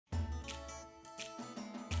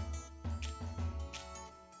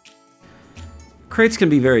Crates can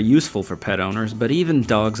be very useful for pet owners, but even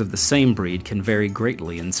dogs of the same breed can vary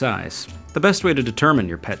greatly in size. The best way to determine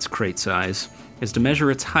your pet's crate size is to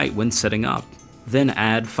measure its height when setting up, then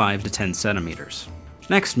add 5 to 10 centimeters.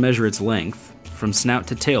 Next, measure its length, from snout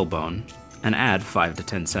to tailbone, and add 5 to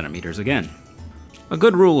 10 centimeters again. A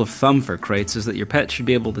good rule of thumb for crates is that your pet should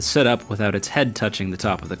be able to sit up without its head touching the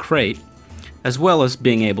top of the crate, as well as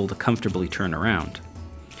being able to comfortably turn around.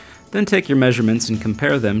 Then take your measurements and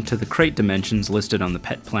compare them to the crate dimensions listed on the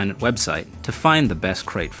Petplanet website to find the best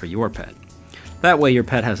crate for your pet. That way your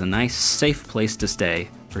pet has a nice, safe place to stay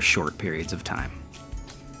for short periods of time.